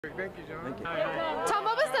Thank you, John. Thank you. Tom,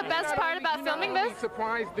 what was the best part about filming this? You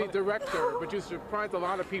surprised the director, but you surprised a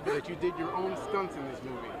lot of people that you did your own stunts in this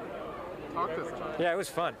movie. Talk to us about it. Yeah, it was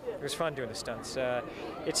fun. It was fun doing the stunts. I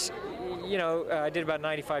did about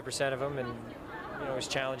 95% of them, and it was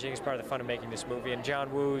challenging. It's part of the fun of making this movie. And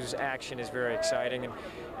John Woo's action is very exciting,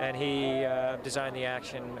 and he designed the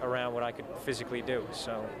action around what I could physically do.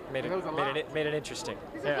 So made it interesting.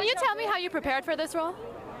 Yeah. Can you tell me how you prepared for this role?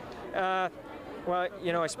 Well,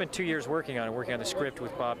 I spent 2 years working on the script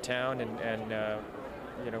with Bob Town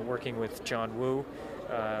and working with John Woo,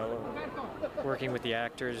 working with the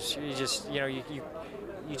actors. You just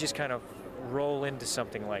kind of roll into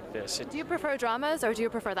something like this. Do you prefer dramas or do you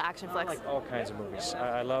prefer the action flicks? I like all kinds of movies.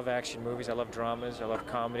 I love action movies. I love dramas. I love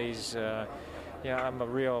comedies. I'm a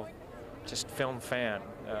real just film fan.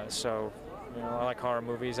 So I like horror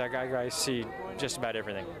movies. I see just about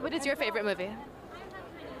everything. What is your favorite movie?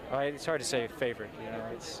 It's hard to say a favorite.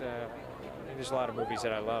 There's a lot of movies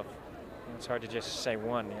that I love. It's hard to just say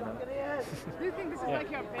one. Do you think this is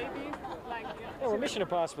like your baby? Well, Mission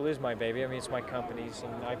Impossible is my baby. I mean, it's my company's,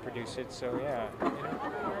 and I produce it. So yeah.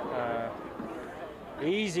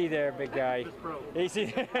 Easy there, big guy.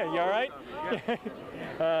 Easy. You all right?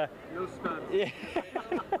 No stunts. Yeah.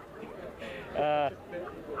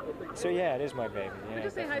 So yeah, it is my baby. Yeah, Would you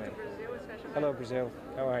say hi to definitely. Brazil, especially? Hello, Brazil.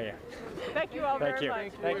 How are you? Thank you all very Thank you.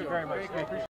 much. Thank you very much.